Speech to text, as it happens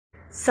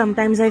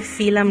Sometimes I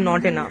feel I'm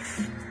not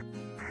enough.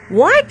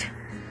 What?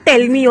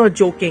 Tell me you're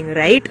joking,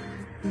 right?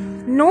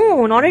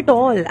 No, not at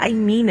all. I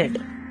mean it.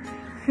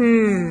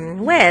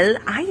 Well,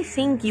 I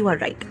think you are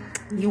right.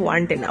 You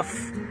aren't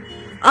enough.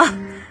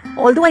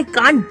 Although I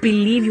can't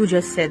believe you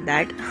just said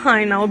that,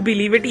 I now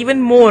believe it even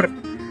more.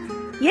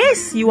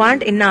 Yes, you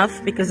aren't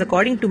enough because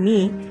according to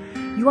me,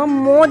 you are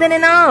more than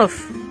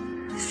enough.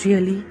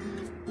 Really?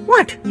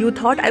 What? You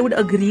thought I would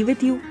agree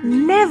with you?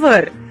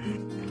 Never!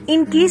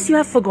 In case you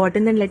have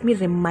forgotten, then let me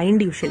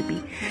remind you,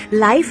 Shilpi.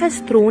 Life has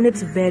thrown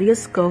its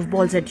various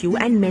curveballs at you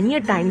and many a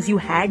times you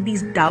had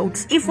these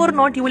doubts if or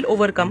not you will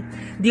overcome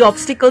the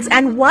obstacles,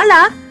 and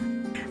voila!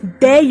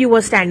 There you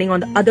were standing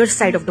on the other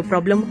side of the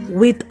problem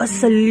with a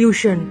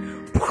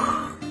solution.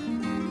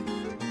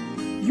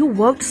 You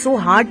worked so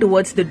hard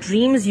towards the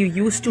dreams you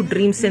used to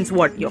dream since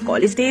what? Your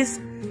college days?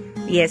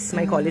 Yes,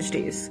 my college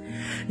days.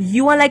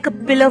 You are like a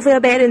pillar for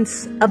your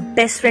parents, a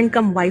best friend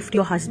come wife to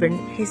your husband,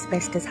 his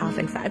bestest half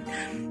in fact,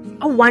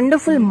 a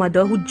wonderful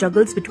mother who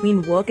juggles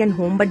between work and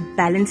home but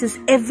balances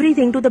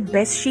everything to the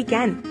best she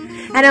can,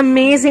 an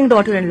amazing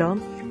daughter-in-law.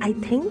 I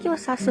think your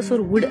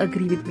Sasasur would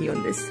agree with me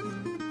on this.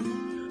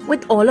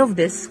 With all of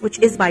this, which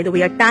is by the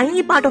way a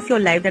tiny part of your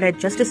life that I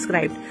just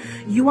described,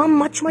 you are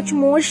much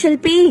more,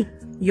 Shilpi.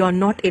 You're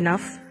not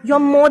enough. You're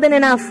more than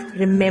enough.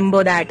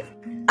 Remember that.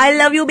 I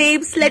love you,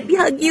 babes. Let me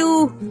hug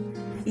you.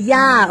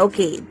 Yeah,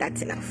 okay,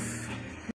 that's enough.